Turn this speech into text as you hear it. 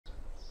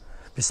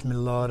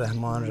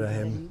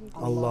Bismillahirrahmanirrahim.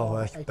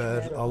 Allahu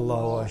Ekber,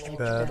 Allahu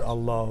Ekber,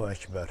 Allahu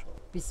Ekber.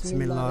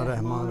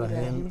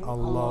 Bismillahirrahmanirrahim.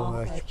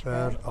 Allahu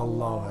Ekber,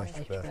 Allahu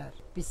Ekber.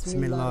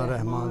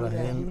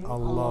 Bismillahirrahmanirrahim.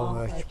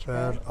 Allahu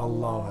Ekber,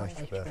 Allahu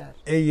Ekber.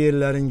 Ey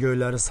yerlərin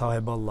göyləri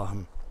sahibi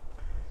Allahım.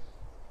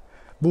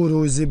 Bu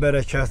ruzi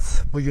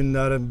bərəkət, bu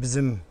günlərin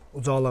bizim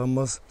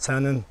ucalığımız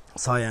sənin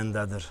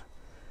sayəndədir.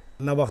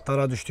 Nə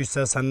vaxtlara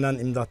düşdüksə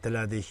səndən imdad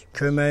dilədik.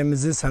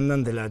 Köməyimizi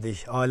səndən dilədik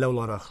ailə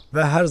olaraq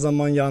və hər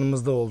zaman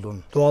yanımızda oldun.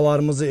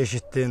 Dualarımızı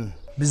eşitdin.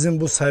 Bizim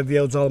bu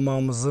səviyyə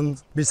ucalmağımızın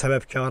bir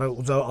səbəbkarı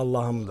uca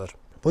Allahımdır.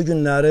 Bu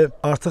günləri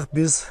artıq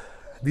biz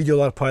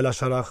videolar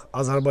paylaşaraq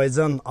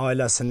Azərbaycan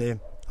ailəsini,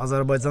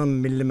 Azərbaycan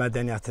milli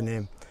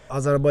mədəniyyətini,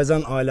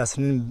 Azərbaycan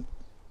ailəsinin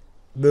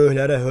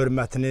böyüklərə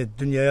hörmətini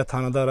dünyaya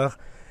tanıdaraq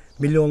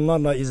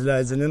milyonlarla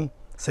izləyicinin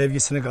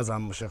sevgisini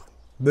qazanmışıq.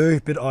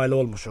 Böyük bir ailə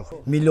olmuşuq.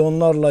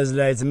 Milyonlarla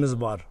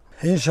izləyicimiz var.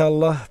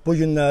 İnşallah bu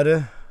günləri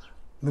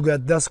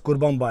müqəddəs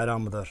Qurban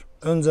Bayramıdır.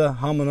 Öncə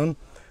hamının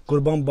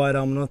Qurban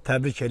Bayramını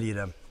təbrik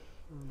edirəm.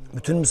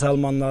 Bütün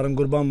müsəlmanların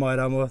Qurban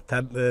Bayramı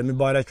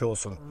mübarək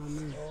olsun.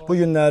 Bu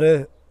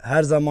günləri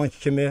hər zamanki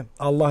kimi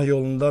Allah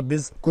yolunda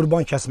biz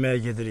qurban kəsməyə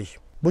gedirik.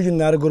 Bu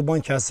günləri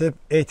qurban kəsib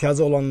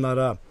ehtiyacı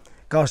olanlara,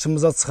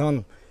 qarşımıza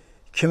çıxan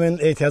kimin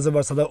ehtiyacı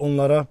varsa da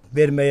onlara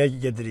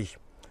verməyə gedirik.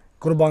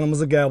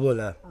 Qurbanımızı qəbul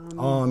elə.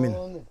 Amin.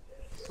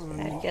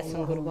 Hər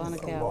kəsin qurbanı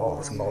qəbul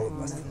olsun.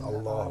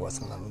 Allahu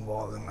Ekber,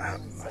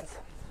 Muhammed.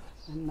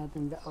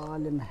 Muhammedin ve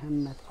Ali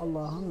Muhammed.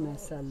 Allahümme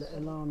salli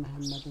ala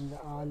Muhammedin ve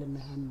Ali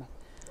Muhammed.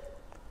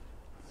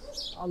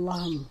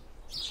 Allah'ım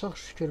çok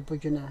şükür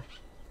bugüne.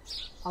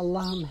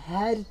 Allah'ım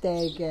her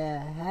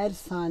dəqiqə, hər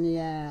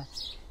saniyə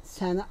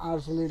səni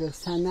arzuluyoruz,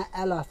 sənə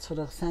əl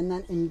açırıq,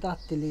 səndən imdad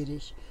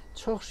dilirik.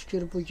 Çok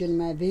şükür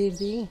bugünə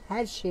verdiğin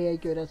her şeye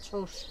göre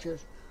çok şükür.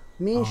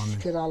 Min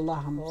şükür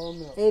Allah'ım.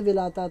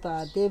 Evlada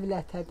da,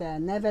 devlətə də,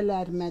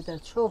 nəvələrimə də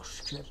çok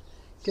şükür.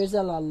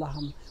 Gözəl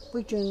Allah'ım.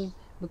 Bugün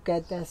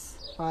müqəddəs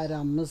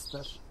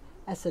bayramımızdır.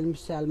 Əsl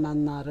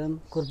müsəlmanların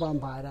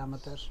Qurban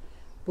bayramıdır.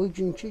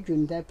 Bugünkü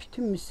gündə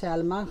bütün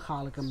müsəlman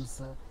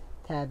xalqımızı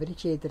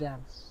təbrik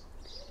edirəm.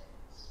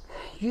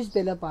 100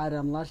 belə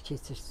bayramlar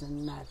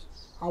keçirsinlər.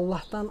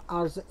 Allahdan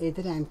arzu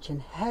edirəm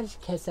ki, hər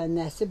kəsə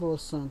nəsib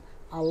olsun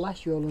Allah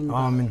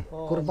yolunda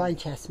qurban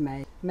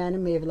kəsmək.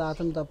 Mənim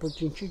evladım da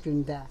bugünkü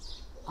gündə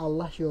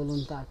Allah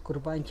yolunda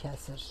qurban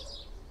kəsir.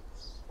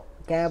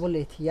 Qəbul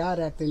et ya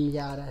Rəbbim,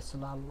 ya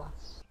Rəsulallah.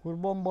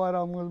 Qurban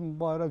bayramınız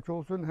mübarək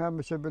olsun.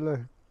 Həmişə belə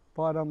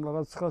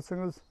bayramlara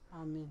çıxasınız.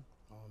 Amin.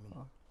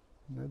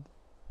 Amin.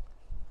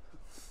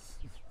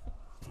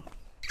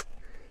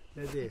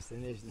 Ne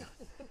deyirsən, necə?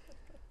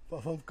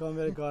 Babam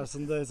kamera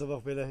qarşısında heç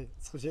vaxt belə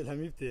çıxış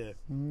eləməyib deyə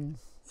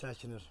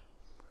çəkinir.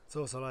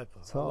 Çox sağ ol.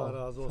 Allah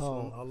razı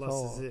olsun. Allah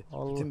sizi,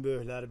 bütün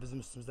böyükləri bizim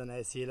üstümüzdən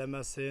əksik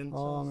eləməsin.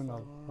 Amin.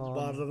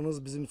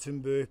 Varlığınız bizim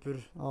üçün böyük bir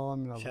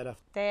şərəf.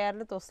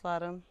 Dəyərli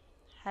dostlarım,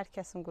 hər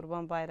kəsin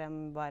Qurban bayramı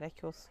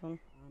mübarək olsun.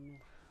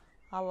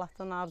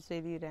 Allahdan arzu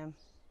edirəm,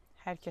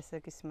 hər kəsə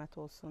qismət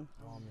olsun.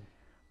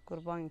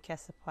 Qurban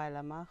kəsib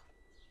paylamaq.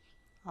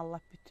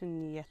 Allah bütün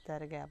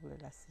niyyətləri qəbul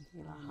eləsin.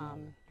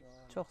 Amin.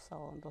 Çox sağ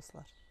olun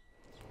dostlar.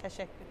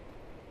 Təşəkkür.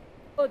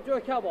 O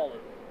cökə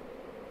balıdır.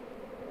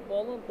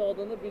 Balın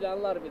dadını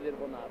bilənlər bilir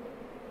bunları.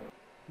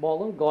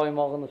 Balın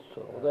qaymağını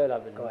tutur, o da elə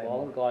bilir.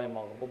 Balın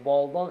qaymağı. Bu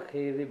baldan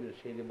xeyirli bir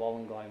şeydir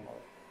balın qaymağı.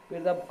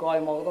 Bir də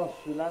qaymaqdan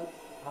süzülən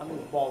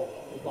həmin bal,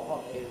 o daha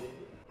xeyirlidir.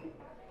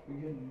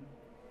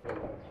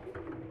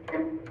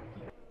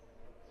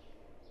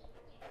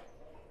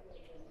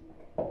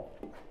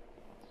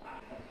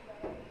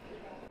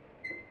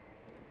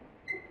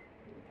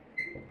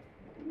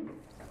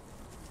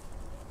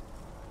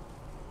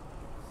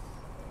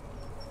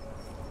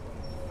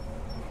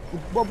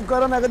 Bu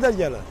qara nə qədər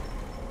gəlir?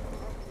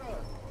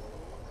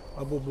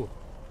 Bu.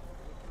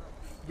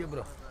 Gel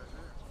bura.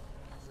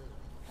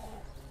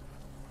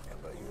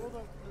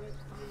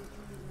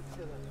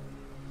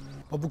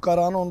 Bu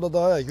qaranı onda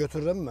daha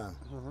götürürəm mən.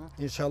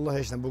 İnşallah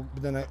heç nə. Bu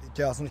bir dənə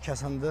gəlsini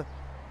kəsəndə.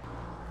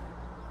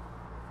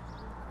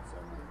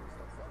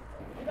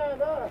 Bir tane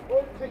daha.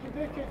 O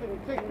çekidek getirin.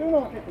 Çektiğin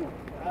o getirin.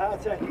 Ha,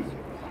 çəkdik.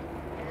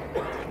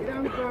 Bir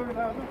tane koyun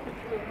lazım.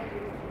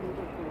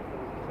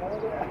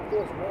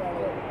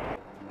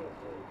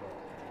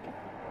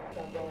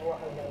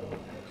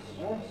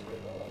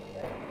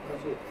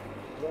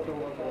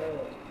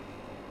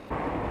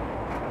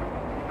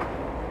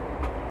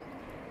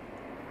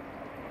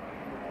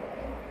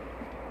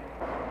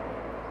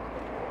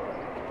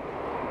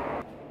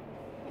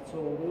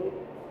 Oldu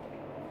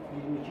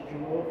 22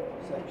 kilo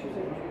 800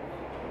 lira.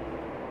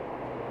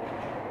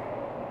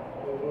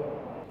 Doğru.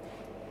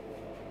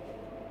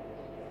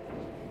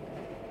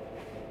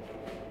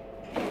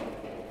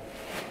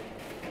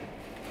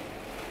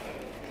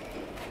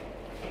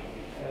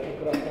 Evet,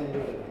 kıraktan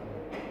böyle.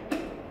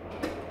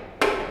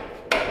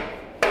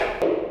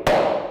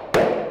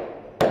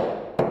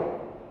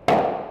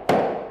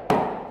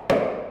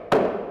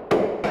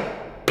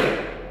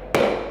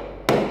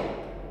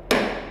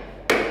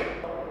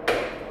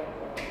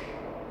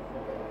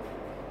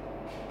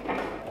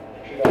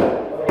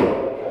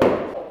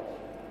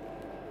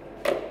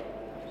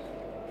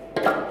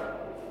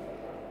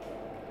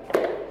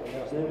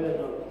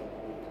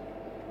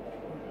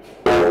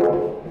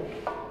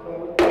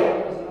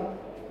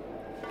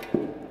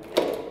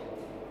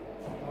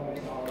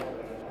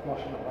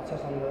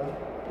 Açarsan da.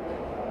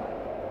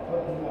 Bak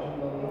bizim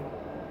maşınlarla.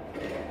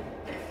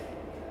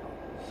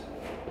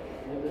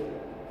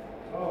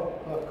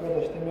 Bak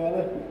kardeş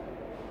deməli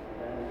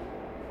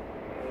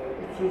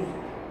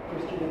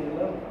 342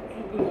 lira.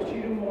 342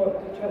 20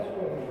 manatda kəs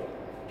qoyulur.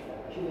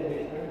 2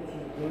 lirədən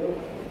 340,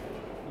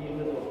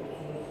 29,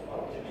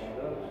 360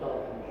 lira,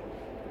 360.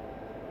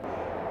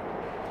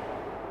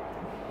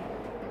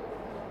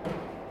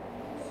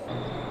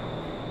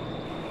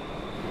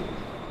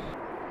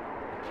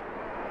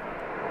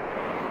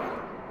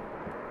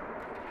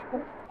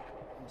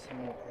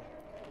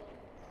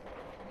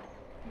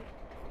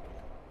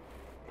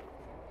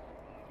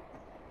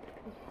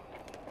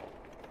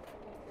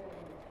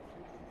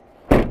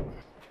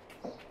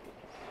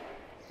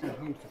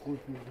 Hamısı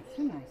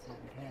qoyulmuşsun aysan.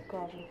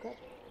 Qablıqlar.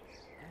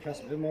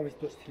 Kəsb mavi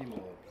dostuyum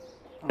o.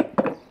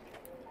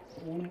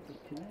 Onu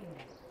bitirəm.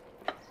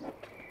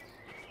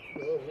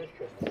 Yox, heç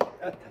kəsb.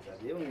 Ət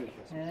təzədir, onu yox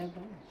kəsb. Hə,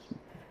 bax.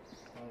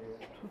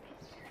 Tut.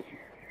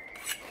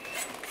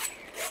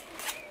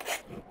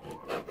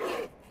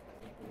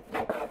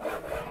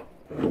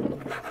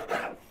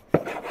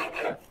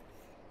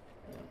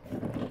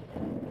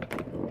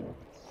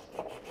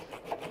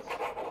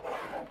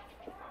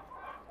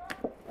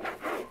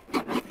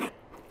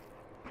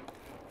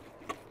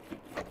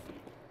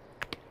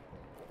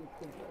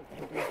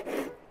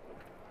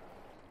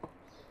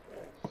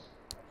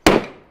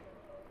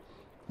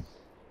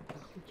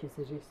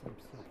 Keseceksin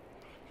bir saat.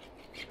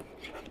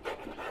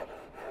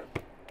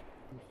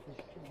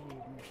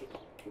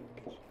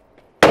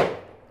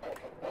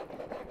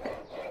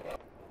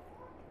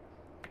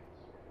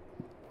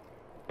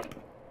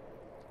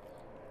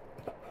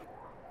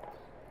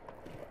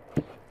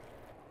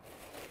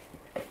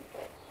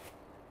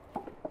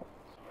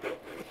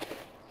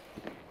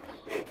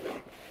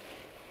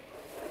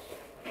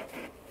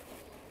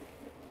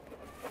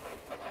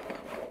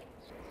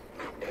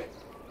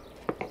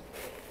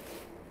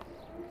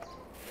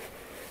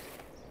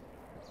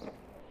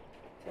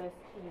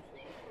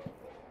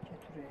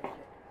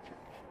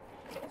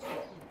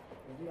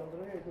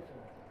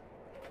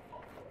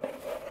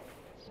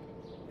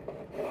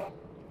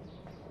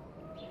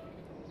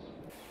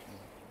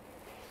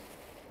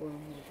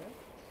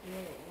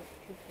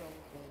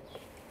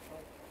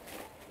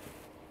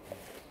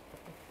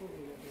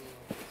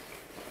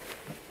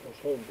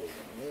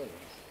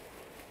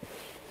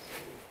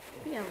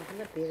 Bir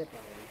yanında böyle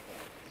bağlı.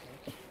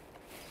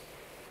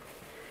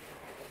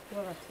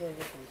 Burası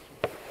öyle sanki.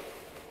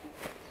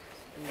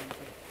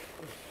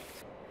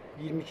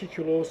 22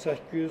 kilo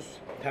 800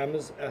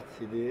 təmiz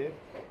ət idi.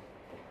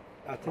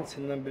 Ətin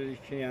içindən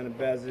bilirik ki, yəni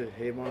bəzi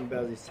heyvanın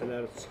bəzi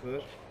hissələri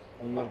çıxır.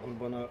 Onlar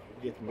qurbana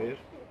getmir.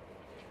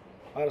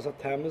 Harasa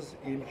təmiz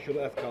 22 kilo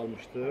ət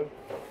qalmışdı.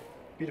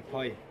 Bir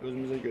pay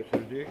özümüzə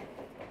götürdük.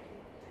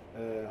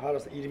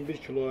 Harasa 21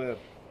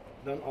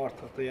 kilodan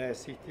artıq da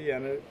yəyəsikdir,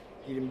 yəni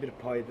 21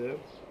 paydır.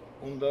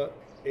 Onu da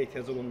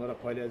ehtiyacı olanlara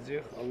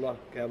paylayacaq. Allah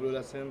qəbul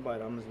eləsin,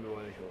 bayramımız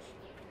mübarək olsun.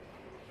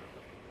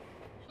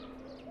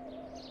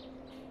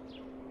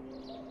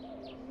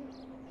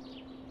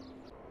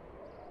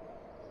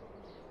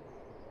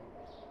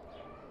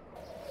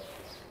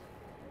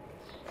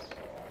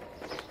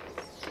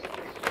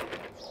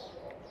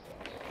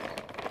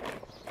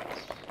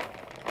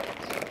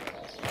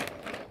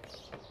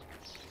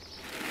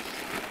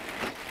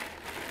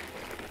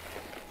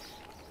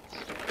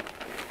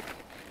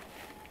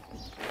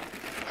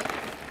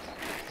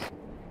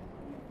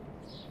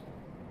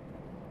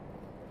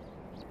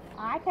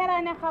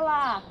 Kerane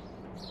hala.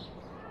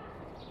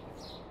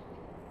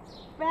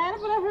 Ver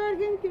bura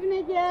hörgün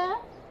dibine gel.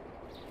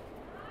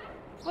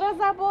 Bura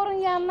zaborun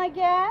yanına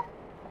gel.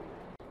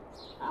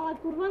 Allah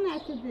kurban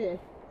etidir.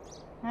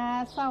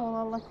 He sağ ol,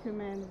 Allah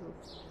köməyiniz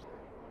olsun.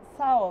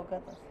 Sağ ol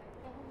kadar.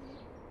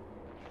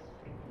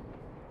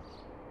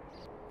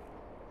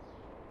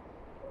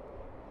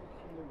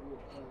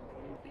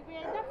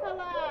 Dibiyede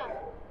hala.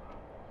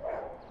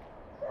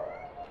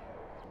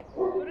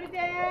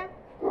 Burada.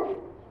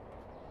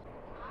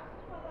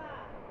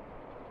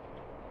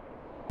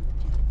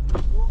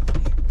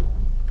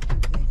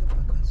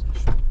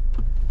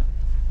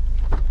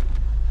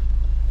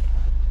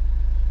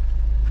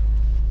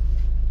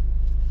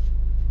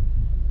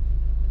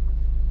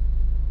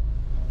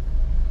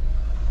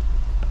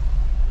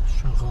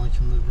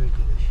 Şarkılarında bir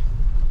gerek.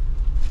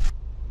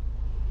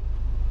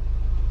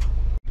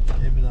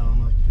 Bir daha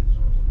ona gelir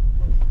orada.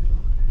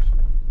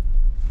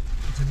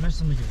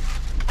 Bitirmezsin mi gerek?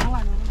 Allah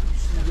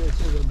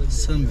ne?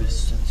 Sen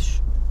bilirsin.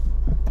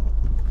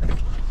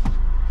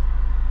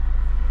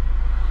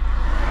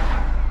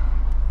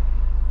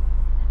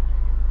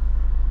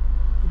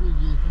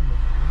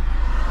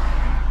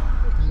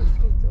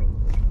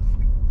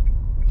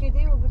 Kedi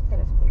öbür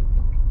taraftaydı.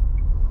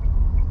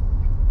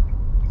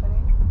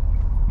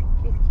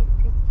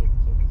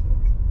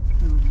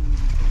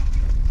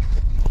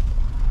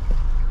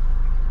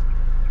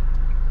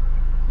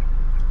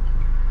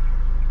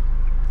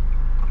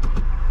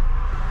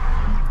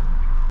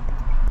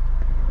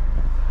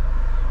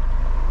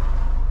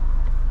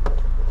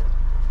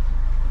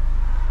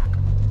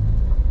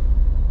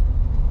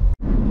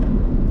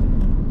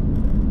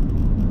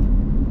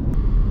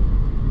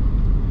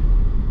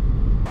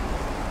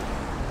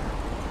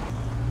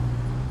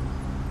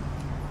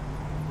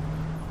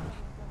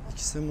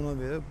 ikisini buna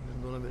verip,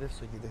 ona verip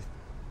gidelim.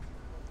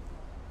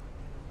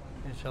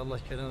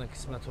 İnşallah gelene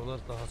kısmet olur,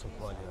 daha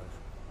çok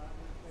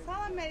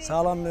bağlayalım.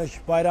 Salam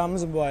aleyküm.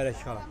 Bayramımız mübarək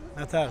olsun.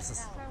 Nə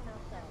tərsiniz?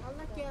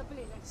 Allah qəbul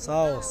eləsin.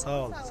 Sağ ol, sağ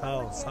ol, sağ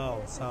ol, sağ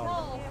ol, sağ ol.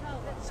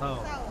 Sağ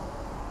ol.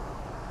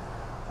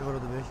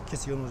 Görüldü be,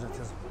 kes yolun ucuna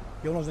kes.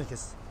 Yolun ucuna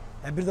kes.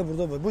 Bir de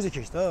burada var. Bu yüzden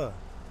keçti ha.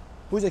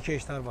 Bu yüzden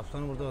keçti araba.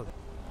 Tutanı burada var.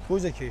 Bu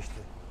yüzden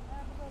keçti.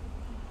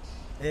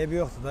 Bir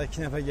yoktu da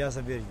 2 nəfər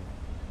gəlsə bir gün.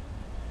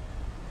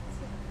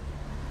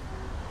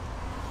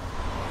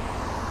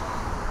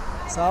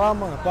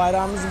 Salam bana.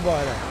 Bayramımız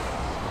mübarək.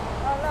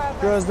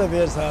 Gözde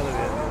ver, sağ ol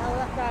ver.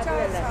 Allah qəbul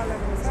eləsin.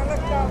 Allah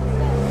qəbul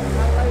eləsin.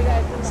 Allah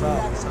ürəyini. Sağ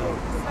ol, sağ ol.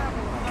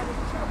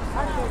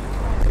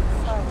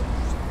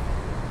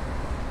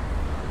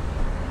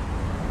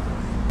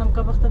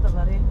 Qabaqda da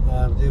var.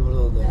 Hərdi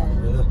burada da.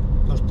 Böyle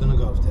 4 dənə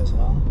qalıb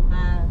deyəsən.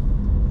 Hə.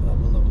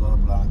 Bunda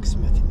bunların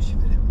qismətiymiş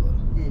verə bunlar.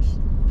 Eş.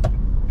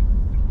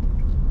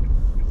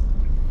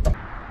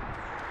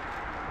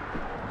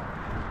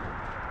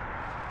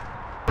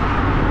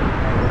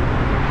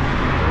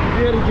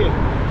 Vergi.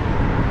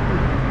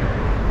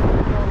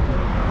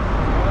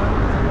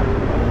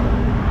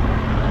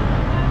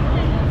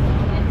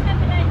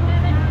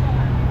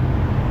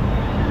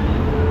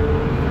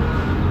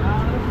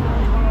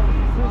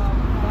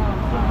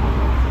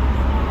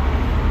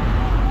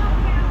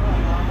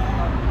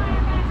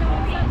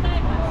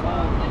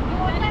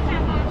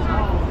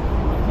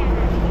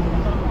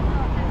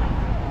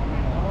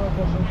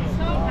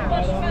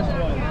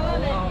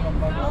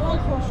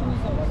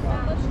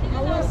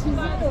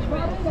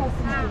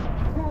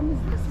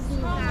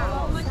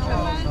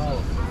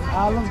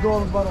 Ağlınız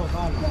doğrunuz var olsun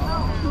abi.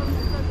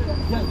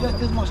 Gel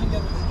tez maşın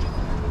gel.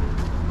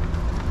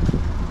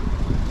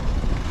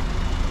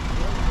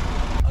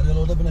 Hadi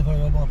orada bir nefer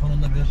var, bak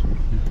onda bir.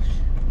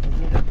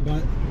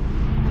 Ben...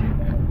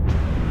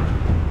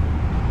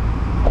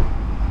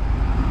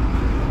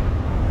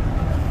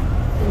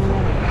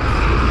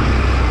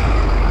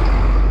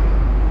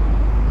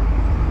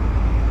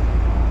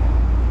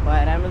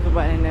 Bayramımız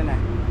mübarək nənə.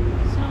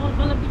 Sağ ol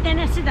bala, bir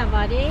dənəsi də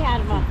var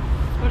arvad.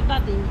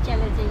 Buradadır, indi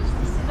gələcək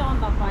işte. Siz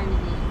onu da payını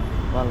deyin.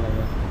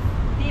 Vallahi.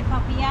 Deyir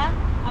papaya,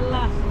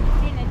 Allah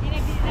seni dire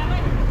bir de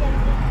var ki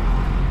gələcək.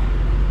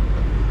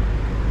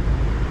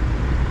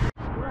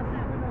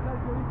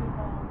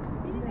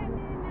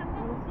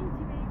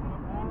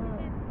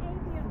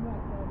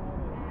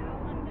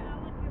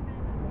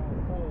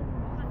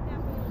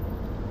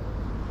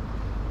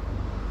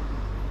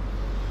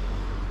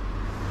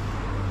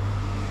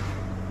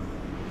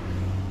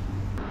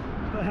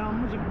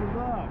 Dayanmışık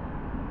burada.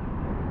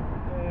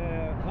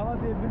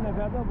 Kala diye bir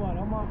nefer de var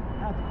ama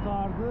et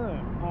kurtardı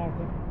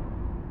artık.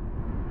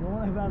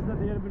 Onun evazda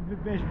diğer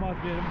bir 5 manat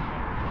verim.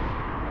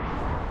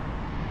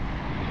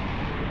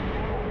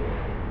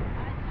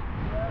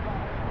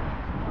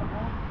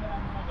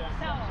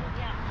 Sağ ol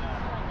ya.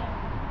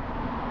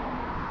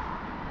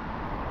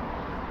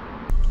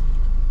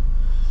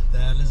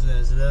 Değerli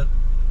izleyiciler,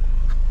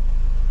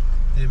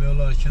 demək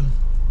olar ki,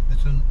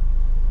 bütün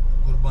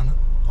qurban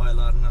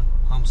paylarını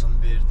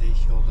hamısını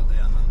verdik, yolda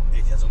dayanan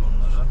ehtiyac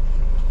olanlara.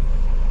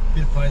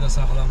 Bir payda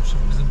saxlamışıq.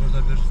 Bizim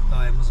burada bir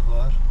dayımız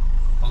var,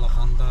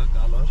 Balakhany'da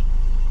qalır.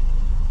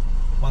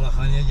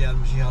 Balakhany'ya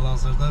gəlmişik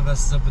hal-hazırda və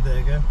sizə bu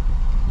dəqiqə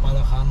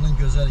Balakhany'nın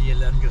gözəl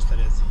yerlərini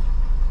göstərəcəyik.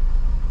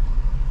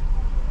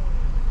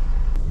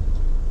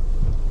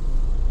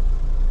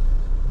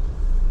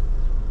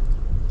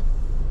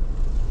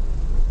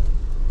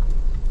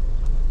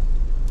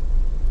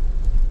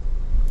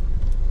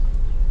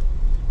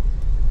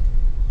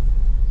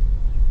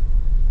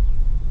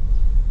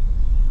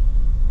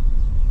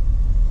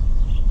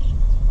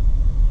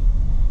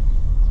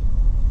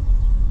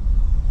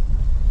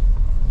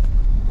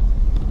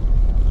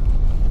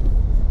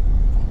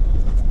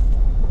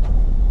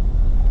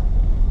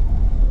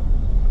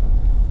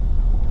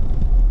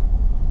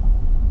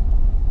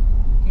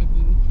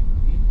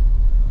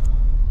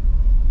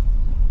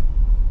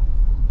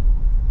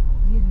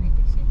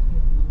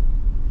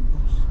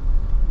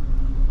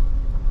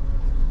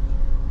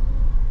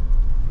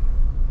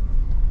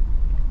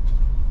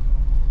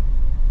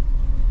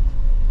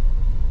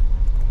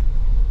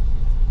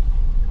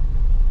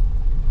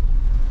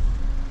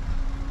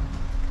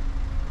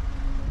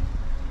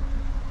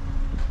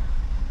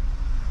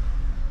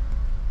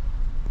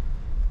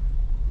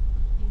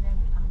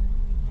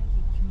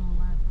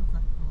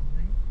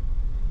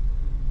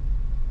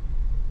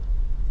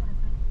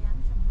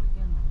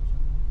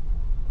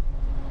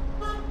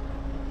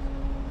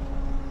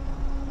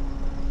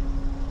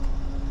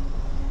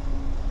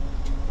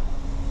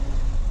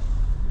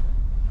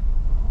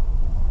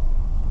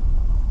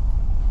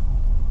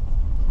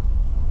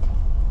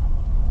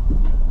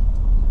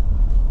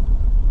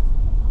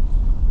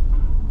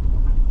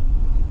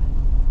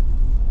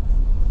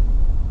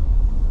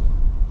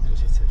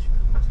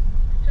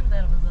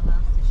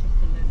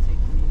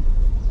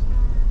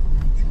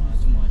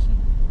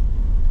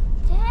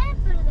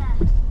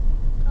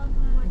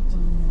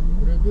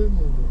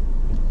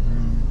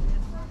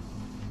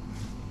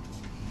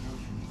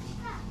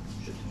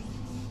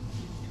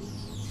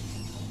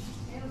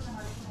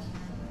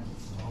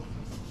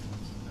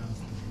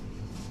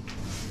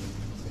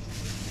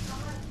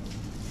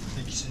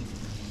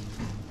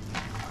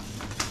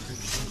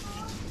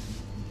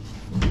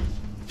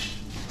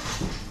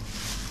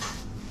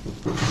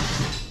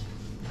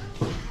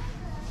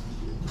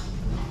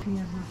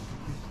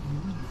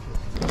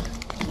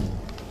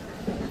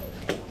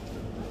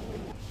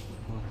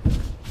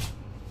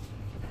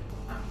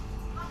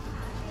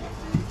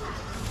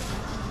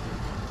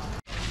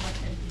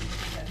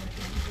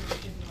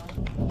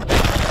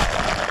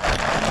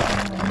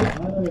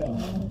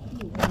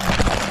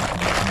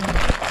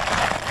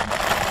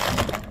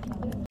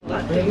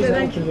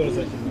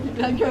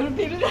 Ben görüp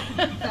birini.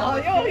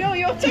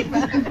 Yok çekme.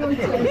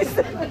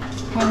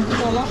 Hangi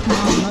dolap mı?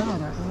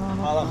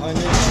 Balakhany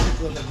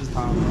biz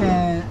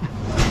tanıdıq.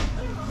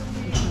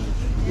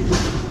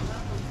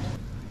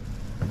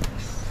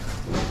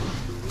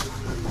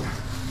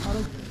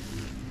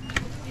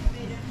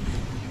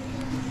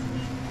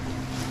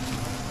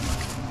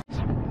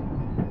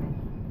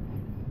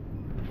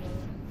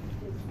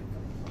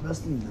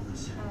 Nasıl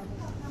dinlediniz?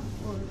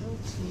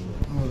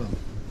 Orada.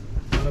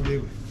 Arabaya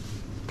koy.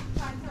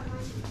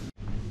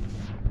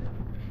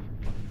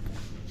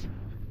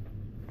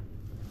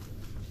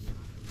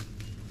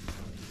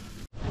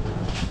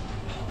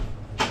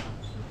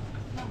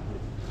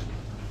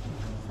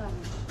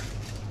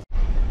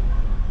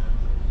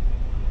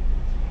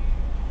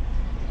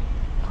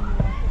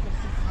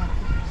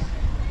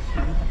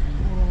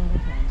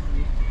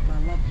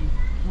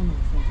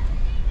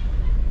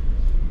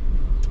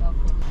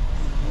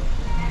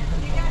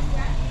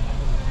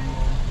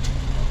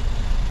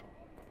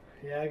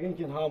 Yəqin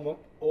ki, hamı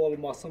o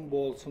olmasın, bu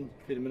olsun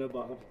filminə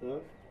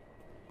baxıbdır.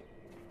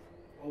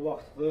 O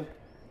vaxtı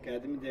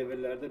qədimi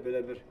devirlərdə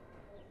belə bir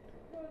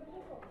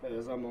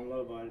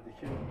zamanlar var idi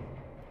ki,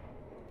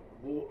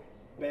 bu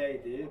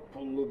bəydir,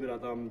 pullu bir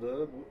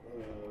adamdır,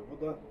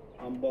 bu da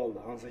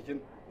hambaldır. Hansı ki,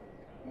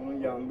 onun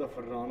yanında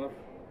fırlanıb,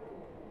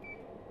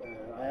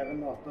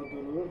 ayağının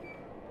altında durur,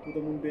 bu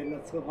da bunun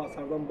belinə çıxıb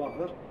hasardan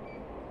baxır.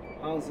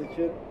 Hansı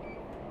ki,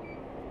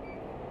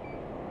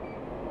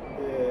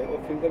 o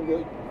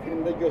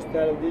filmdə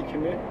göstərildiyi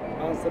kimi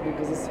hansısa bir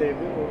qızı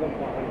sevdi, oradan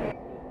baxır.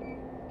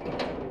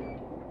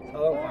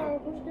 Salam xanım.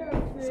 Hoş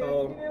geldiniz. Sağ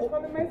olun.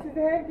 Hanım, ben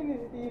sizi her gün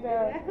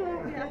izləyirəm.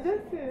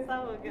 Necəsiniz?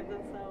 Sağ ol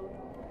qızım, sağ ol.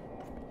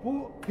 Bu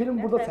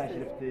film burada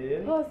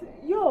çəkilibdir.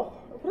 Yox,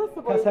 burası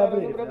Təsəvvür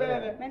boyunca edib, bura,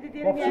 bəli. Mən də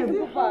deyirəm, yəni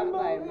bu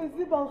bağdayım.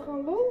 Özü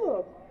Balakhanylı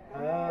olub.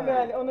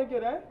 Bəli, ona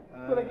görə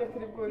bura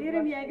gətirib qoydular.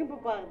 Deyirəm, yəqin bu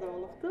bağda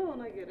olubdu,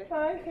 ona görə.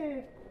 Ay,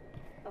 xeyr.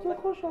 Çox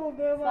xoş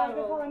oldu.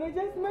 Vardı falan.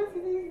 Necəsiniz? Mən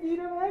sizi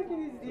izləyirəm, hər gün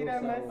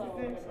izləyirəm mən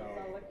sizi.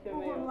 Allah kömək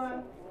olsun. Uğurlar.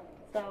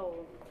 Sağ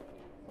olun.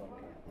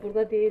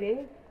 Burada deyirik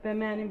və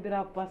mənim bir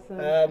abbasım.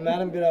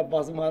 Mənim bir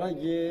abbasım hara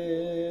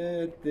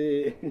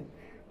getdi.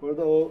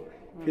 Burada o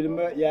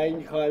filmə yəqin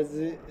ki,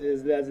 xarici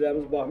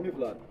izləyicilərimiz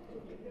baxmayıblar.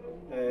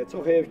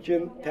 Çox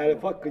heyfkin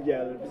təlif haqqı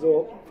gəlir. Biz o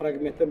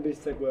fraqmentdən bir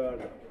hissə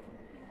qoyardıq.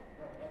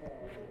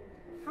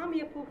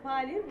 Hamıya pul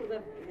paylayır burada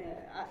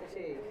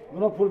şey.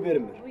 Buna pul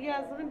vermir. Bu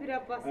yazdığın bir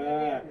abbasına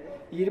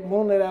vermir.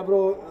 Bunun elə bir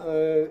o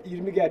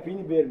 20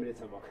 qəpiyini vermir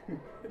heç bax.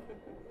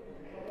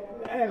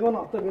 Ayağın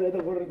altda belə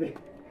də vurur deyir.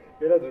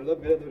 Belə dur da,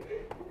 belə dur.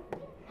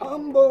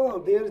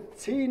 Hambal deyir,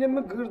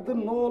 çiynimi qırdım,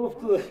 nə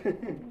olubdu?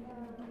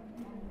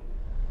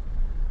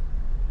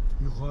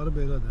 Yuxarı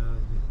belə də.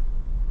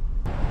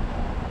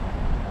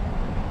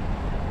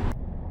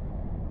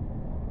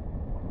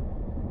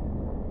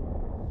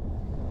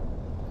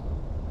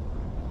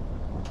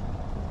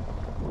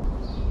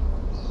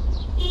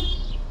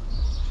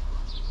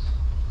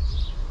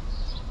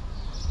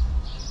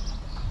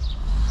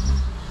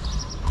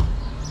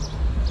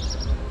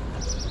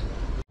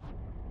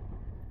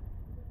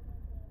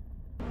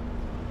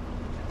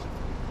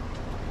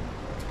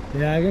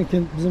 Yəqin ki,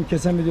 bizim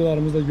keçən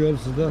videolarımızda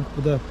görürsünüz də,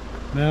 bu da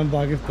mənim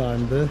Vaqif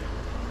dayımdır.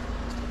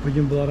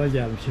 Bugün bunlara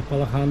gəlmişik.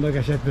 Balakhanyda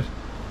qəşəng bir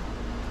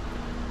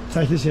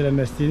çəkiliş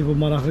eləmək istəyirik. Bu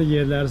maraqlı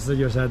yerləri sizə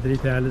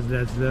göstəririk, dəyərli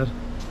izləyicilər.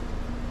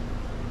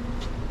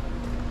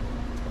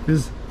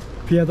 Biz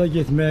piyada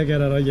getməyə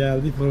qərara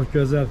gəldik. Bu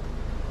gözəl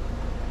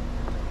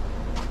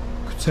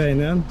küçə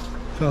ilə.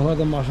 Uşaqlar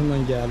da maşınla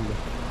gəldi.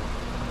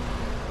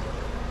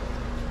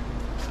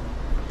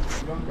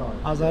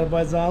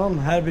 Azərbaycanın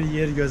hər bir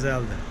yeri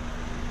gözəldir.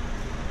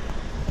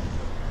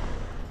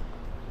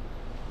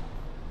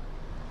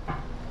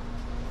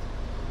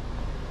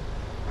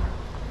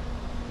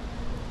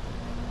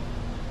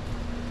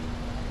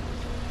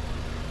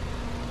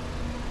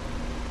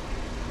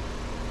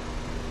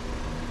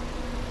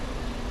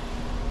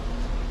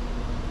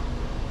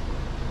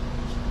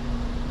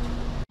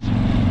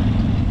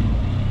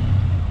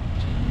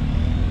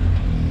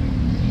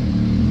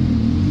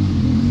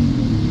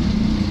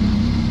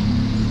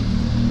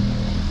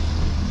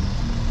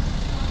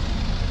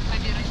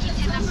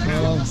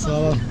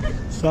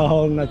 Sağ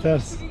olun, nə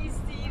tərs.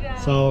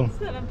 Sağ olun.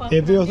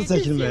 Evdə yoxdur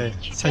çəkilməyə.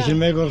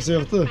 Çəkilməyə qorxusu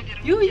yoxdur?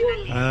 Yox.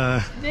 Hə.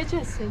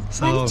 Necəsiz?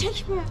 Sağ ol. Məni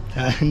çəkmə.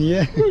 Hə,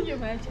 niyə? Yox,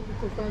 məni çəkmə,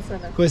 qurban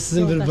sana. Qoy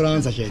sizin bir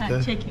buranı çəkək də.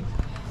 Çəkin.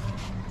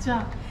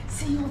 Can,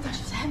 sən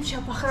yoldaşımız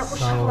həmişə baxıram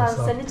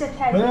uşaqlarınıza necə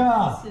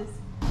tərbiyəlisiz.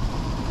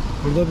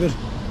 Burada bir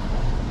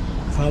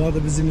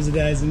xaladır bizim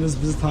izləyicimiz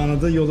bizi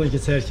tanıdı yoldan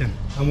keçərkən.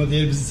 Amma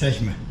deyir bizi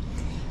çəkmə.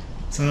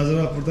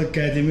 Sadəcə burada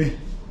qədimi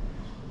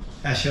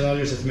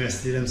əşyalar göstərmək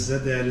istəyirəm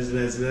sizə, dəyərli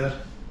izləyicilər.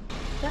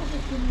 Ben de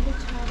günleri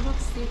çağırmak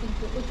istedim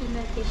ki o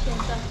günler geçen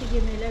zaten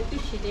yemekler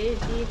üşüdü.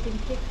 Dedim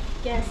ki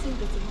gelsin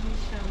kızım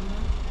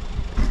inşallah.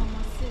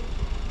 Aması.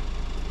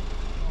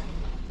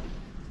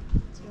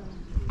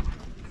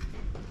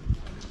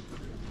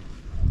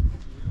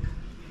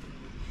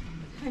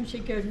 Hemşe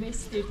görmek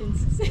istedim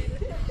sizi.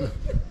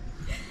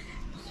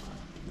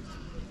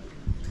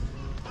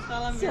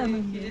 Salam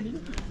verin.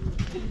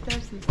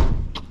 Gidersiniz.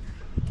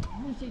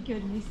 Necə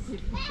görmək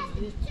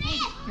istəyirsiniz?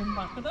 Gün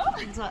baxıram.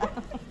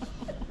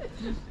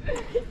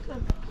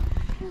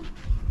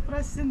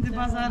 Burası sizin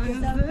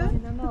bazarınızdır.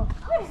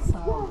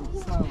 Sağ olun,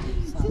 sağ olun.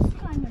 Siz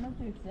kaynana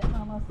böyüklər,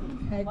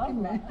 anasınız.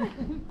 Həqiqətən.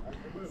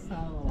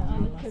 Sağ olun,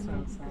 Allah sağ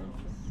olun.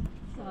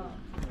 Sağ ol.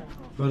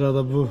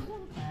 Burada bu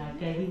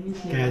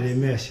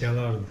qədimi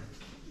əşyalardır.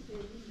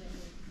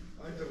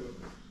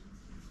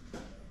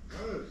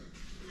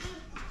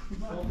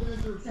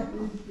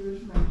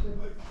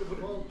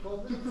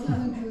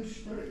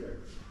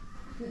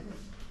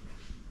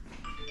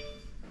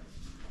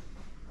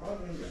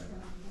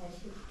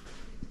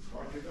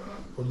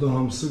 Burada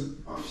hamısı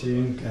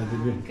şeyin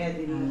qədimi.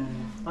 Qədimi.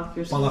 Bax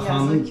görürsünüz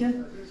Balakhanın- yazır ki,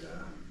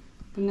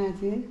 bu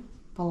nədir?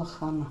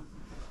 Balakhany.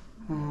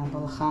 Hə,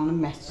 Balakhanın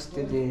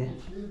məscididir.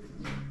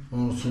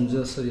 13-cü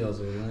əsr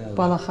yazılır.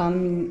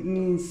 Balakhany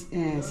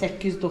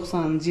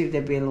 1890-cı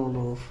ildə belə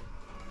olub.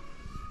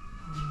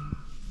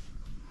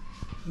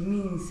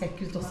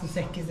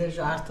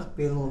 1898-də artıq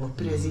belə olub,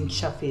 biraz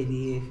inkişaf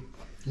eləyib.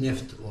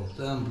 Neft olub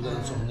da, burada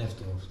ən çox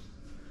neft olub.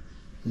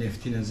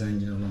 Nefti ilə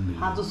zəngin olan bir yer.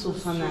 Hacı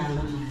Sultanəli.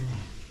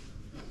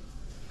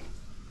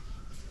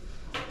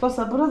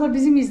 Dostlar, burada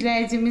bizim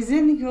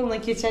izləyicimizin yolla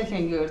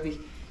keçərkən gördük.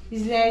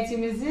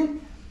 İzləyicimizin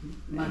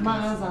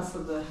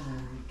mağazasıdır.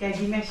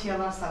 Qədimi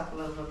əşyalar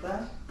satılır burada.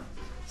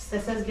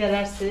 İstəsəz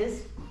gələrsiniz.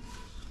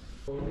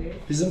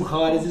 Bizim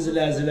xarici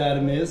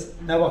izləyicilərimiz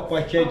nə vaxt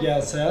Bakıya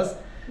gəlsəz,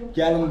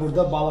 gəlin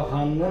burada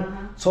Balakhanının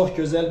çox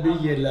gözəl bir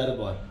yerləri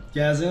var.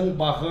 Gəzin,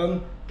 baxın,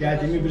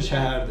 qədimi bir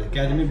şəhərdir,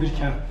 qədimi bir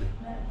kənddir.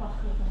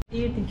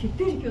 Deyirdim ki,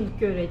 bir gün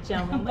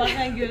görəcəm onu.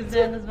 Baxın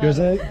gözləriniz var.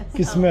 Gözəl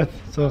qismət,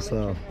 çox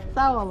sağ ol.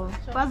 Sağ olun.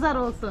 Bazar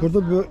olsun.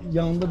 Burada bu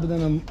yanında bir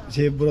dənə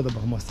şey burada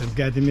baxmaq istəyirəm.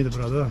 Qədimidir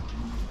burada.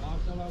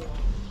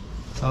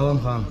 Salam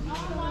xanım.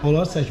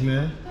 Olar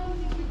çəkməyə?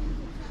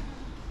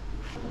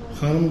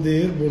 Xanım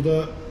deyir,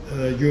 burada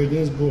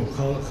gördüyünüz bu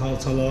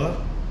xalçalar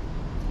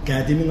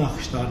qədimi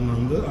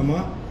naxışlarındandır, amma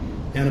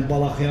yəni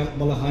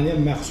Balakhanyaya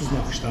məxsus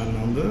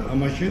naxışlarındandır,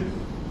 amma ki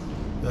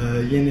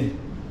yeni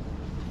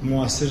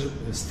müasir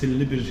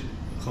stilli bir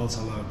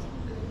xalçalardır.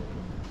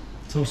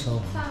 Çox sağ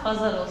olun.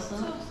 Bazar olsun.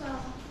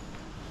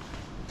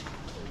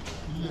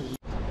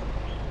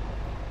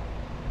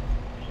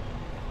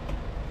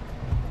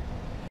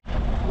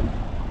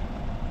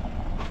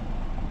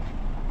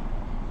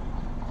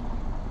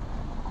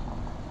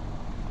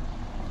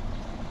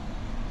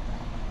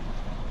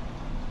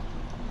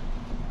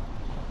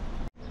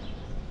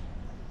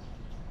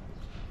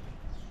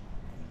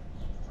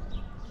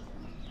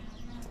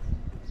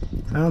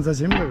 Sen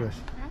saçayım mı kardeş?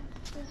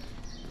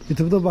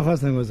 YouTube'da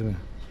bakarsan gözüme.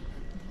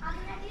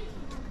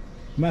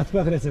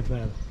 Mətbəx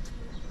reseptləri.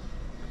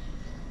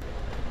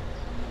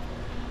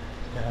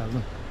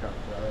 Gəldim.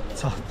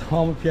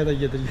 Hamı piyada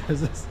gedir,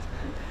 gözləyiz.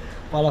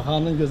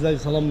 Balakhanının gözəl,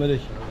 salam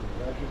verək.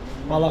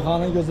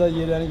 Balakhanının gözəl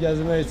yerlərini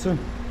gəzmək üçün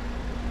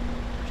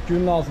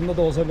günün altında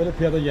da olsa belə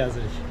piyada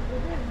gəzirik.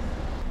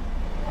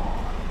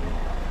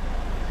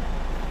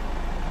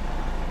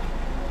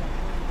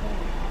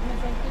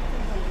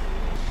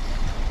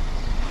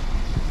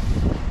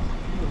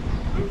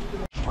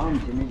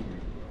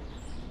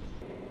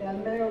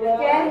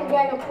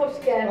 Gel, hoş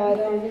geldin.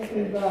 Bayramınız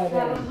mübarək.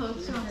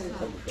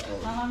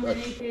 Salam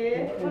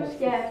aleyküm. Hoş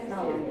geldin.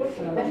 Hoş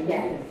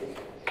geldin.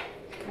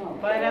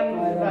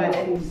 Bayramınız mübarək.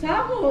 Sağ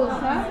ol,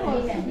 sağ ol.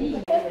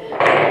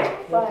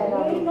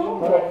 Bayramın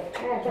olacak.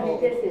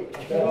 Necəsin?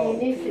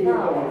 Neyinisin?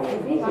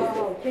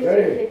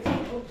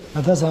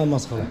 Hətə sağ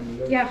maskalı.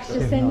 Yaxşı,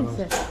 sən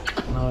isə.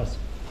 Nə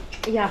varsın?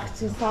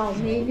 Yaxşı, sağ ol.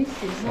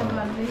 Neyinisin?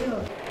 Zamanlı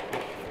yox.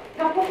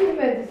 Tapa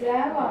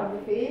bilmədinizə, vardı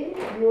ki?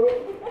 Yox.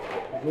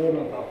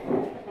 Zorla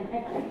tapdım.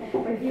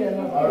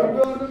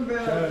 Gördüm be.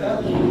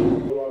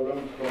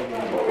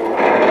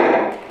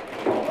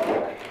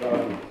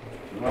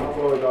 Ne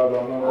koydu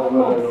adamın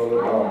orada yolu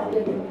kaldı.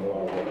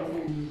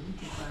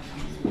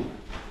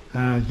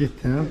 Hə,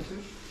 getdim.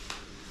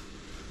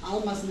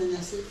 Almasın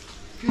nənəsi.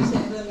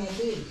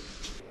 Güzəlləmədi.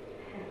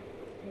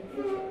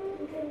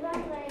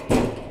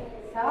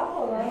 Sağ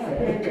ol.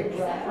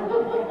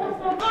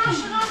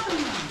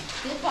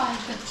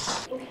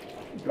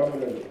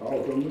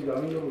 Altımız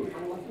yanıyor.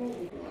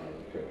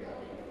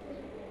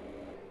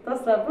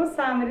 Dostlar, bu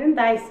Samir'in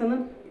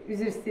dayısının,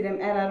 üzr istəyirəm,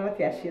 ər-arvad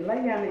yaşayırlar,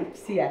 yəni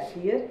ikisi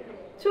yaşayır.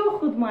 Çox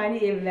xudmani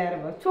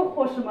evləri var, çox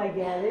xoşuma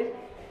gəlir.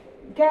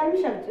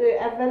 Gəlmişəm,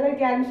 əvvəllər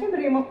gəlmişəm,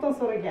 remontdan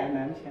sonra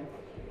gəlməmişəm.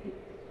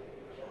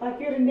 Bax,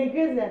 görün nə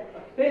gözəl,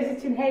 öz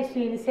üçün hər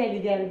şeyini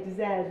səliqəli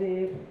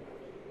düzəldir.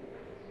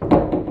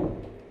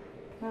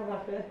 Ha,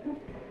 baxın.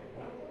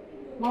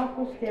 Mark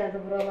xoş gəldi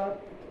buralar.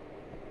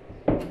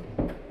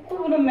 Bu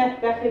bunun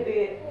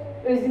mətbəxidir,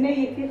 özünə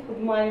yetir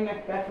xudmani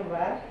mətbəxi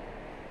var.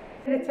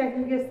 Belə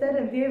çəkil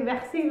göstərirəm deyə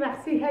vəxsi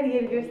hər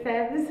yer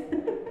göstərdiniz.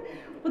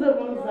 Bu da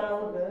bunun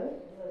zalıdır.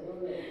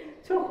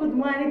 Çox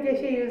xudmani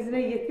qəşəng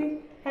özünə yetir,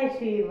 hər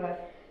şeyi var.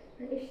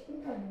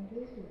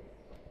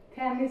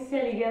 Təmiz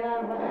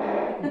səliqələr var.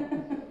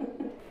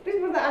 Biz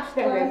burada aş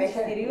təmləmək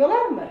istəyirik,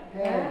 olar mı?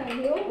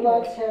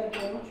 Bunlar içəri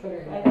qoyun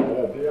çörək.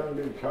 Evet, diyen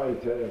bir çay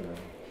içelim.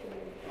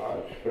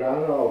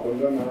 Süfrenin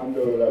altında benim de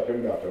öğretim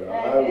yatır.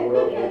 El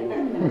vurur.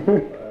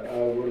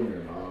 El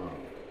vurmuyor.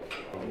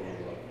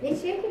 Ne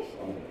çekiş?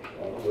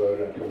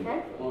 Öğretim.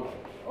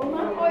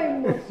 Onlar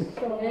koymuş.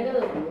 Ne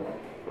kadar?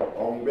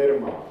 11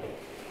 Mart.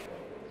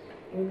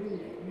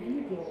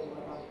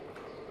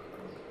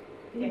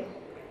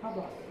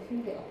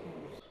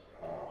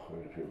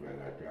 Ahır ki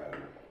belə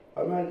gəlir.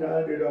 Mən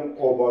sənə deyirəm,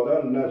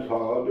 obadan nə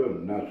sağa dön,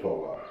 nə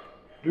sola.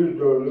 Düz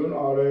dördün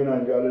arayla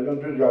gəlirsən,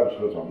 düz gəlib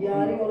çıxırsan.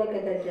 Yarı yola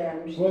qədər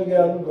gəlmiş. Qoy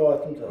gəldim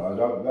qayıtdım da.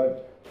 Azaq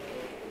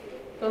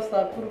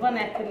Dostlar, qurban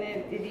ətini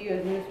dedik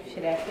özünüz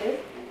pişirəsiniz.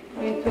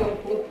 Bugün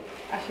toyuqlu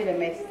aş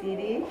eləmək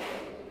istəyirik.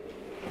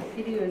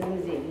 İstəyirik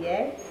özümüz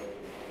eləyək.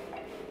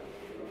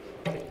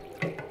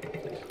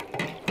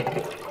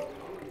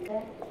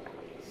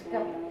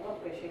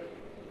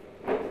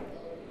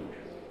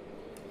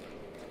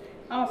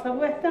 Amma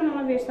bu ətdən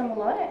ona versəm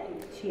olar,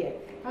 çiyə.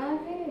 Ha,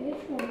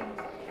 hiç olmaz.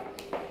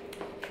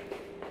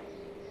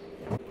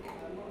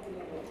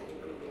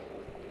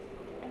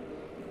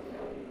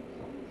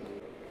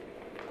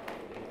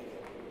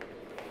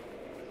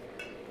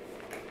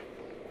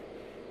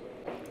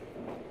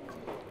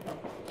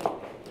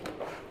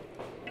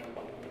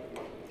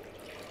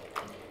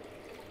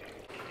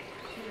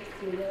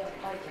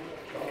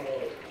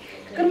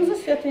 Kırmızı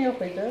sütün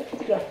yok muydu?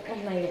 Yok,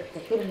 ondan yoktu.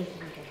 Kırmızı.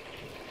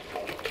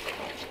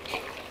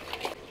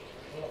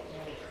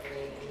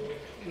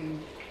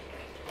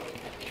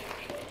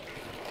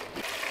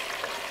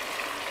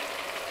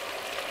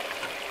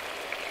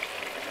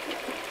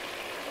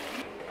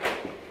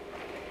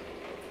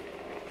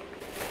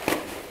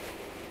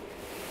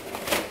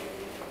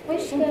 O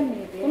işlemiyor.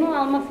 Bunu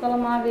alma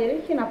salamağa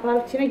verir ki,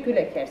 aparıp içine gül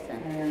ekersen.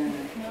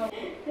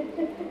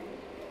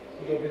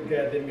 Bu da bir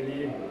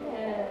qədimliyi.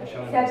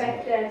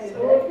 Səbətlər.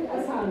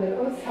 Samir,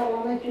 o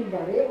salana gül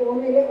var ya,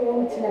 onu elə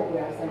onun içine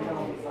koyarsan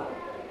qalmısa.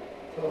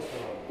 Çox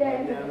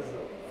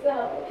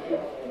sağ ol.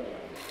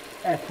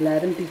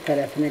 Ətlərin bir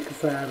tərəfini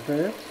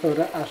qızardır,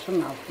 sonra aşın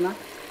altına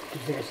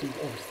düzəlsin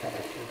o bir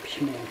tərəfini,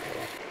 pişməyən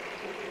tərəf.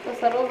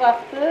 Dostlar, o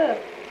vaxtı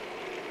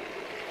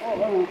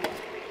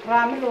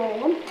Ramil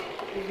oğlum,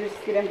 üzr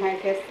istəyirəm hər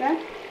kəsdən,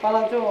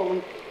 balaca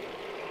oğlum.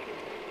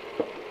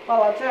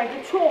 Balacaydı,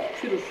 çox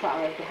kür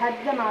uşağıydı,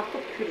 həddən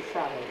artıq kür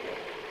uşağıydı.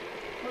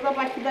 Burada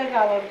Bakıda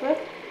qalırdı.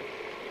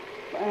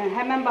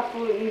 Həmən bax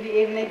bu indi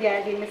evinə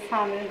gəldiyimiz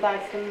Samirin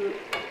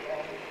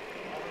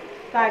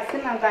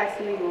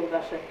dayısının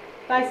yoldaşı.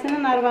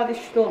 Dayısının arvadı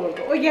işdə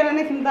olurdu. O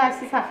gələnə kimi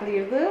dayısı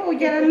saxlayırdı, o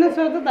gələndən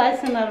sonra da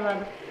dayısının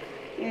arvadı.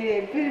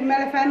 Bir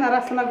mələfənin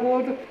arasına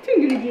qoydu,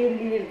 bütün günü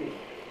yerləyirdi.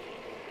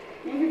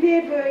 İndi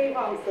deyə böyüyüb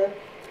hamısı.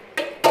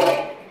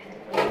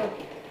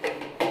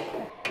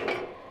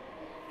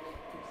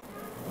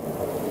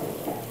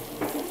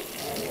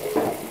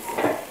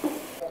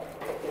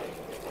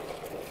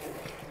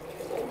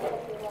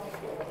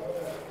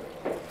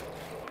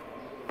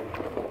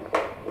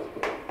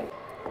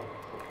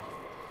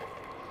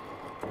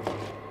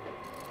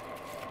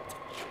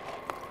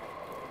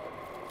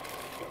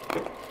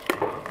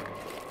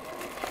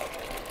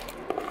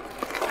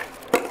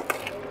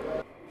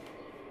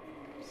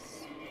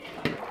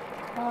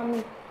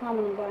 Amin.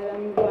 Hamının bayramı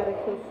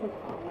mübarek olsun.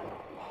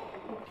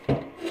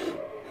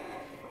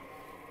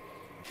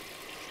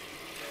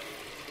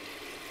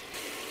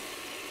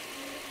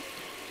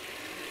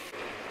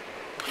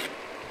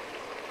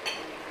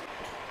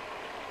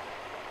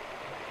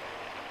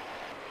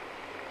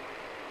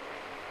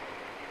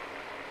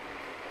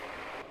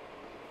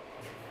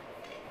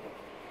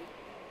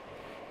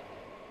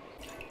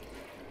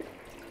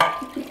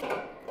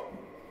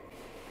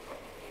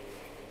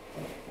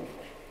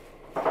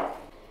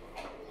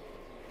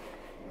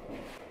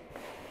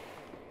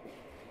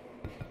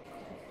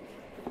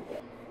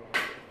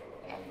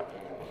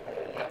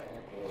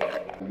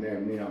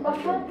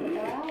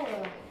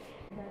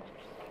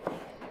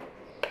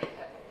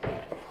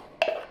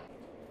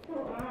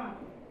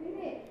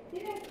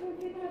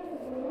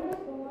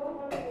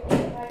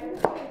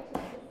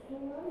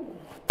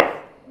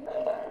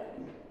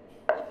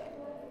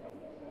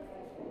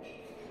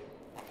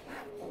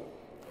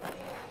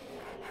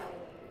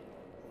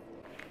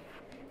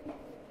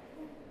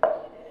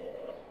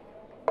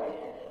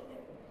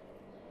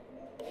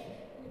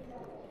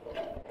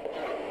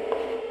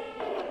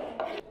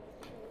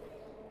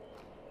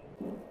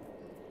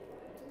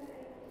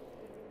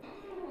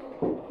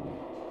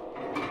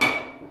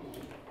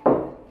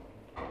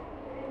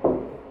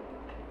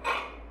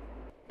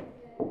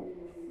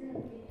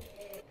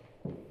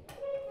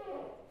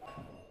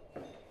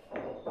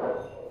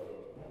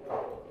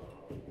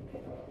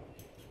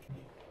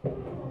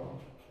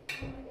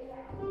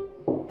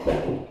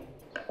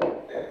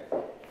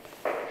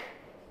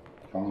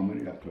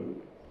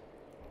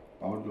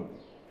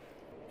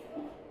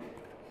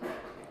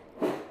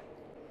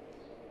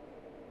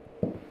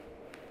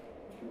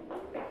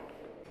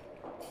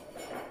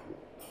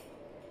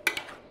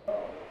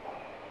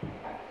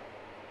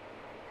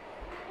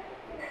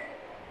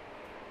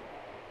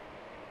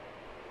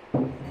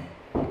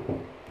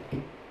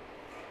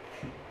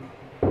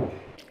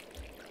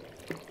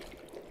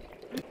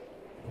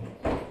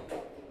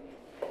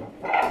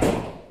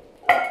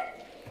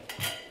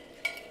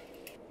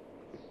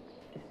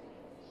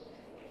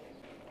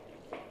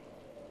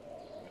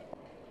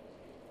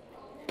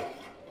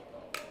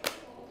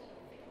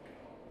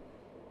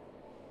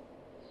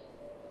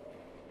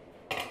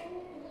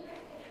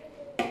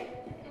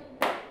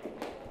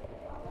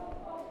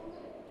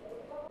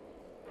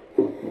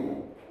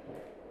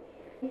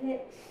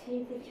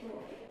 şeydi çok.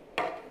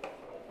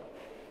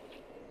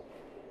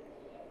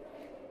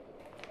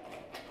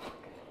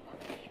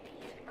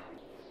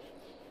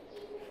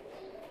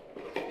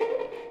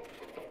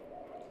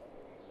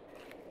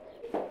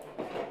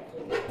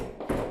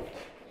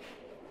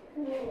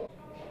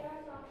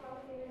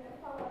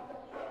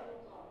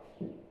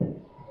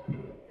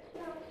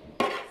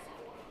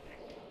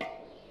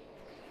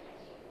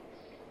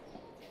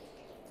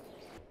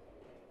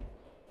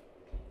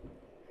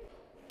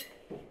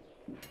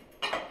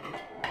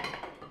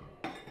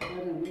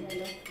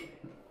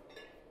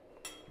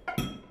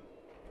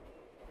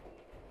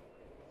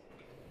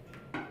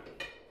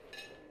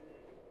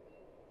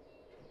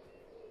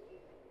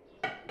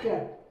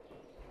 Gel.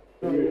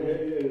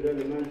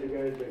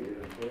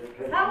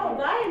 Tamam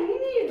dayı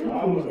niye yedin?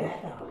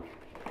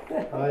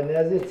 Ay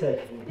Nezih çek.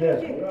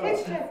 Gel.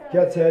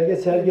 Gel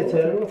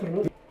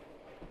içeri.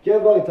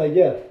 Gel Bayta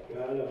gel.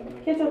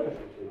 Geç otur.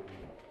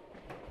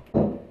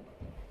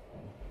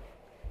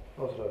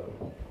 Otur abi.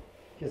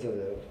 Geç hadi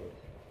otur.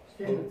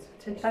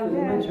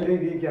 Ben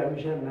çöreği büyük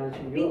gelmişim ben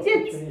şimdi.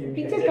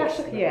 Bir tek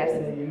kaşık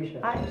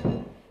yersin. Ay.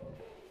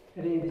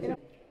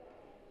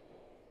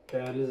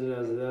 Değerli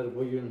izleyiciler,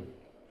 bugün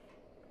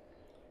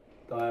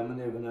dayımın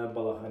evine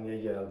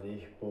Balakhanya'ya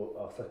geldik. Bu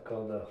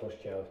ağsaqqal da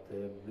hoş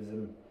geldi.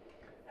 Bizim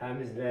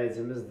hem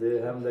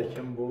izleyicimizdir, hem de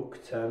kim bu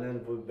küçənin,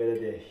 bu belə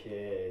deyək,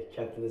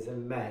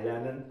 kəndimizin,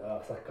 məhəllənin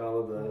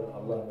ağsaqqalıdır.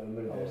 Allah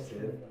ömür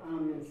versin.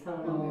 Amin. Sağ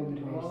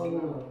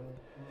olun.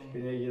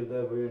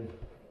 Güneygil'de bugün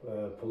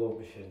pulov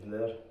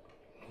pişirdiler.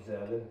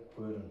 Güzeldi.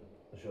 Buyurun.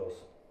 Hoş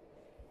olsun.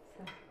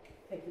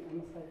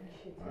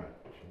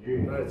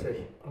 Hadi çek.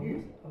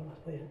 Allah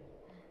bayan.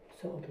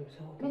 Sağ ol.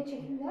 Ne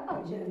çekimler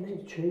acı.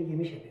 Ben çöreği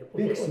yemiş yapıyor.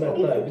 Bir kısmet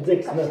daha, bir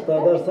de kısmet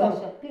daha dersen.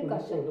 Bir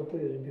kaşık. Orada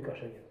koyuyoruz bir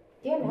kaşık.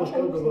 Değil mi?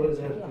 Başka bir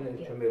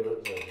böyle kömeği var.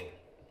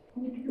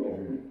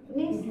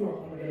 Ne istiyor?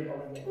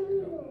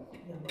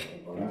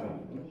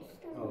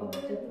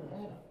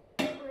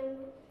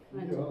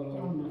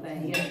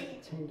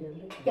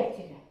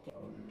 Getir.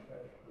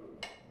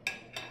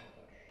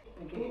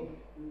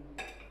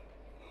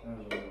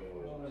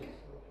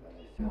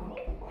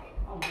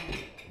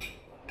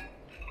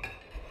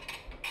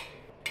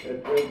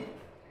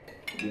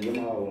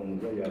 Bizim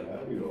ağımızda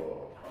yeter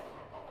yok.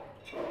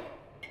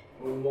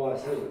 Bu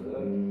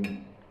muasirdir.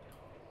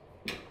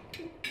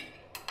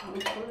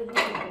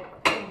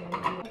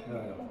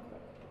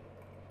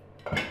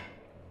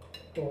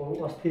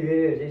 O aspiyi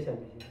vereceksen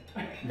bize.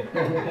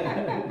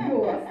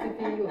 Yok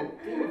aslında yok.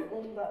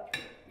 Onda.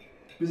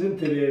 Bizim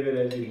TV'ye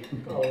vereceğiz.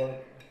 Allah.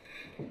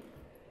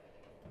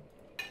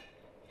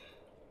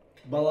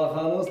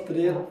 Balakhany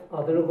Street.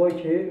 Adını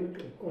koy ki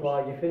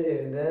Vagif'in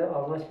evinde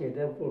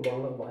Almaşgir'de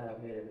kurbanlık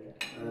bayramı verebilir.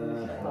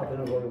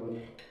 Adını koy bunu.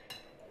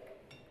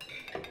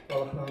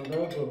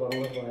 Balakhanya'da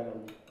kurbanlık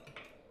bayramı.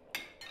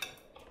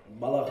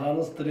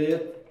 Balakhany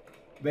Street.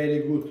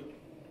 Very good.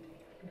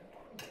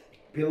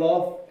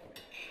 Pilaf.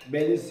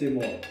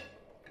 Bellissimo.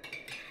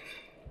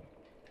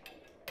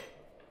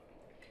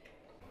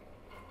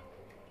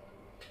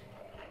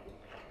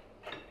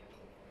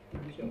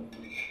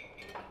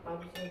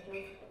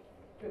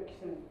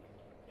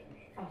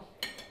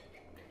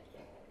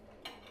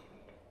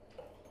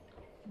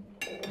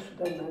 O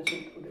sudan ben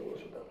şimdi o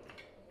sudan.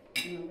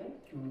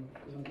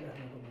 Kızım gel.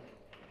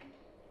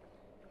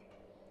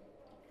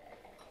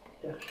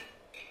 Gel.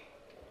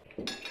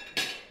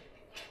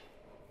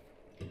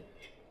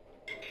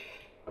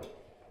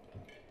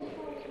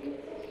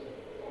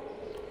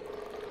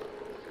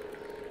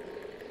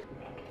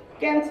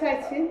 Gel çay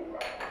için.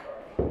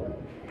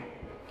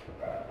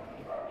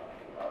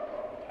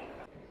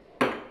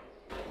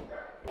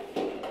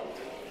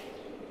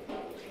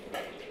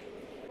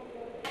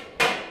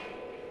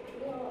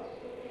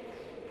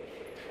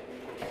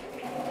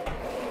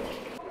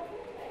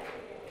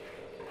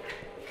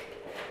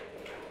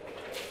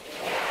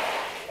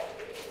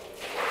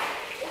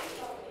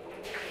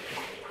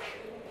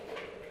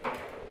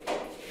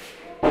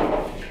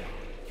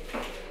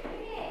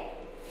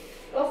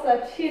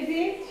 Dostlar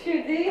pişirdik,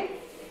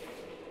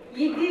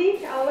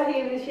 yedik, Allah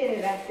evini şen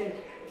eləsin.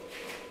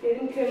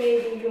 Dedim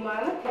kömeği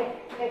yumarını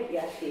hep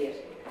yaşayır.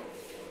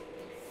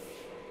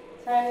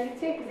 Çayını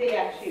içecek bize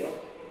yaşıyor.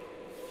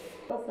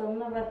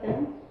 Basalına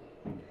bakın,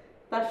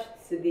 daş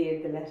ütüsü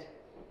deyirdiler.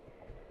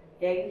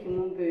 Yəqin ki,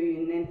 bunun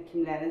böyüyündən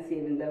kimlərin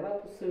sevində var,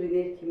 bu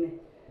suvenir kimi.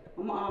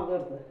 Ama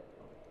ağırdı.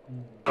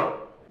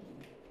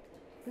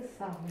 Kız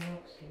sahne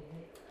yok şeydi.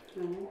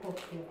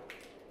 Kokuyor.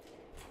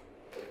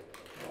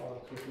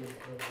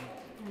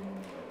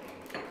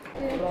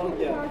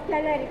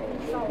 Saatler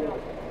inşallah.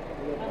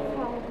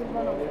 Sağ ol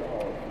kurban olayım.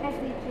 Her şey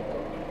için.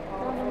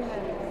 Canım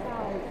benim.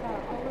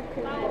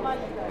 Sağ ol.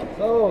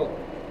 Sağ ol.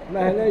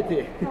 Məhəllə idi.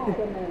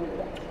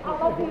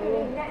 Allah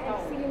bilir ne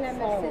eksiğine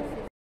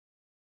versin.